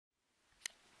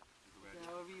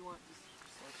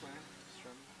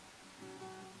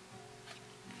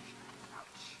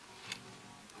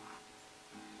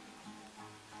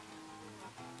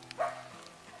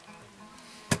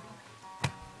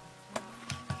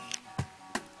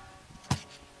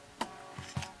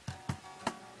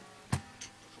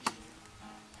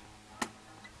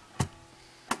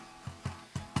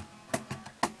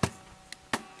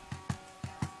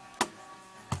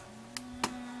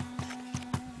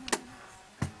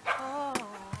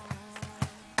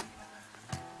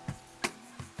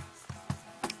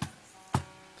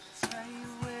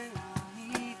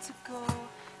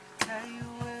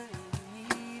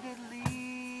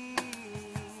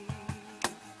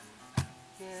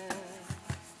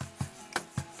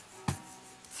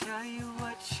Tell you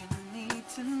what you need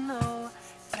to know,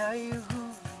 tell you who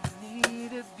you need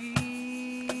to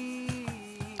be.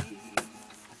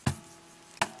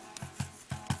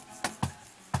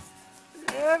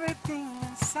 But everything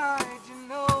inside you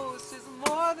knows is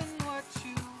more than what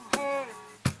you heard,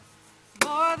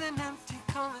 more than empty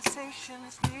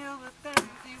conversations filled with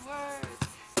empty words.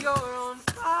 You're on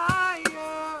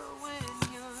fire when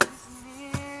you're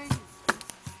near you.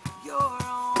 You're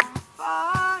on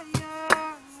fire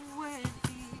when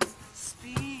he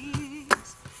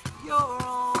speaks. You're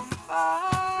on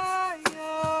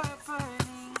fire,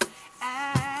 burning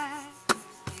at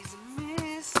his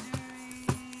mystery.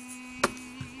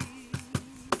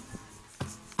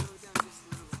 Slow down just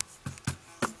a little.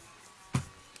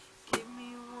 Give me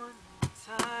one more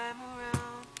time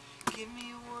around. Give me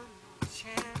one more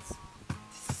chance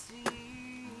to see.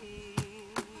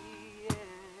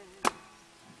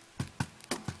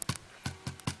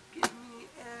 Give me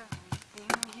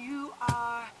everything you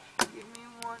are. Give me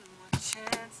one more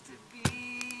chance to be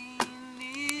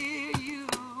near you.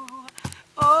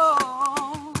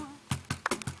 Oh,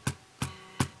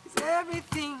 'cause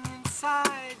everything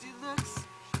inside you looks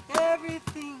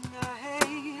everything I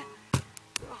hate.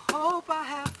 The hope I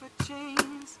have for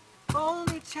change,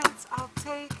 only chance I'll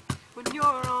take when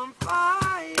you're on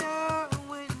fire,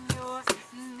 when you're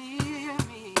near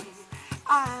me.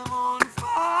 I'm on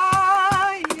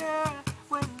fire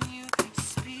when you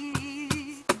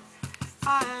speak.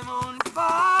 I'm on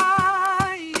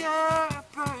fire,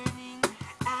 burning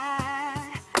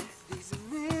at these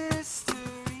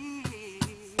mysteries.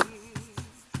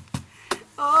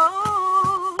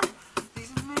 Oh,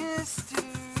 these mysteries.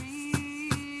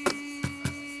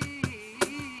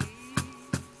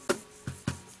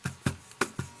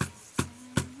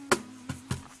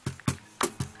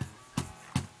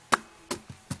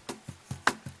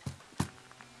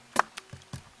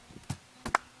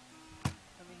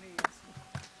 Let me hear you.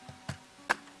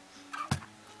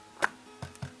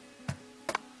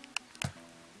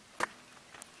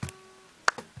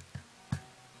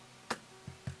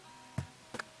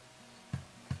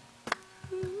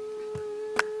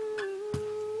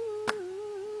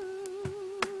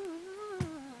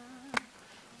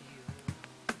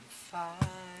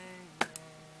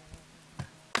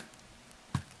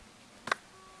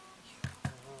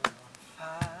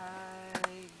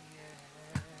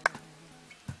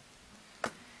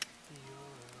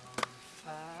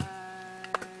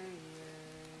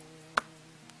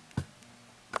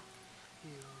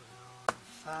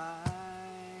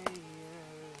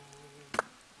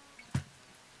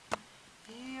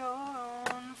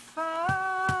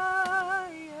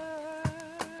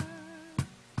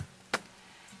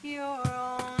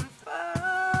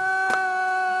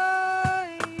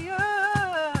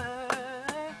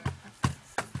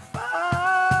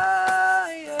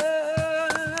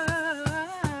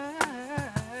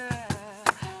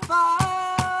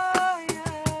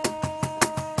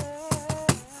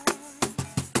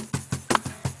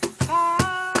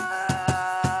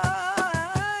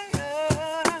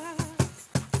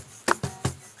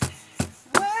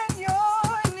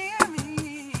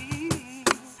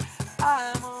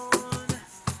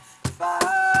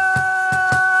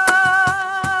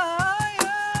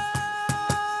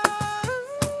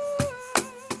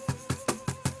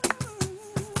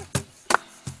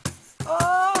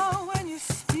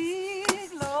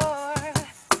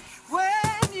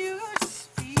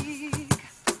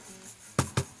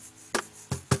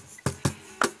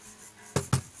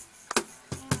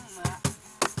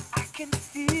 Can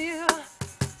feel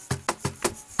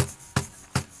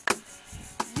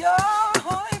your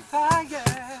holy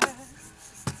fire.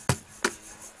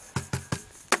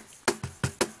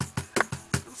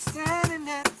 I'm standing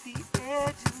at the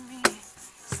edge of me,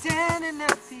 standing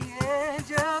at the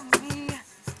edge of me,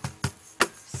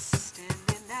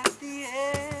 standing at the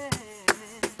edge.